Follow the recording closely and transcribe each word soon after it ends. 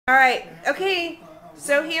All right. Okay.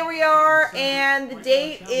 So here we are, and the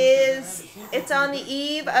date is, it's on the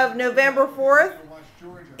eve of November 4th,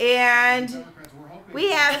 and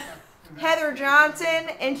we have Heather Johnson,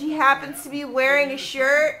 and she happens to be wearing a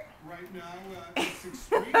shirt, and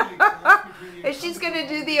she's going to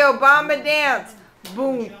do the Obama dance.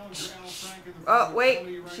 Boom. Oh,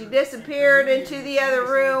 wait. She disappeared into the other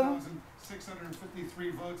room.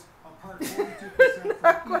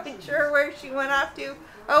 Not quite sure where she went off to.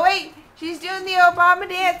 Oh, wait. She's doing the Obama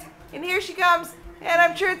dance, and here she comes, and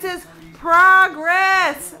I'm sure it says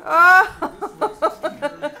progress. Oh,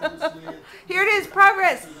 here it is,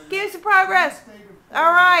 progress. Give us some progress.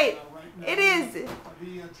 All right, it is.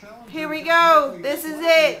 Here we go. This is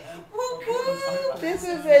it. This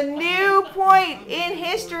is a new point in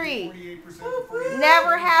history.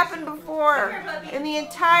 Never happened before in the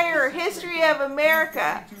entire history of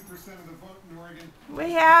America.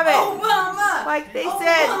 We have it. Obama! Like they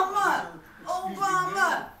said. Obama!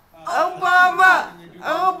 Obama!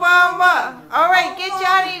 Obama! All right, get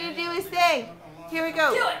Johnny to do his thing. Here we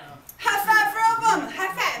go. Do it! High five for Obama!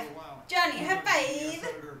 High five! Johnny, high five!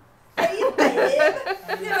 Hey, babe!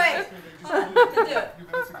 Do it! Do it!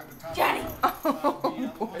 Johnny!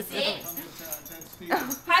 Sit!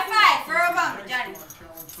 High five for Obama, Johnny!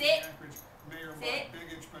 Sit! Sit!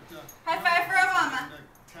 High five for Obama!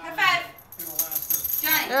 High five!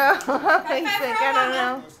 Johnny! Oh, he's like, I don't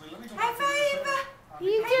know. High five! He's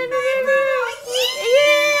doing it.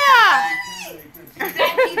 Yeah!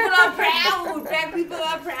 Black people are proud! Black people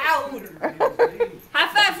are proud! High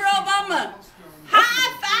five for Obama!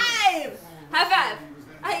 High five! High five!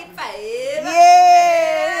 High five!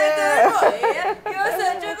 Yeah! Good boy! You're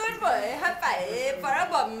such a good boy! High five for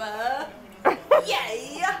Obama!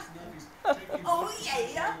 Yeah! Oh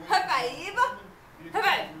yeah! High five! High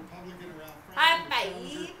five! High five!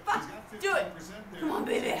 Do it! Come on,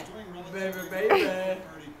 baby! Baby.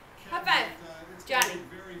 High five! Johnny!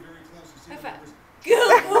 High five!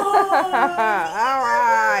 Good boy! All right.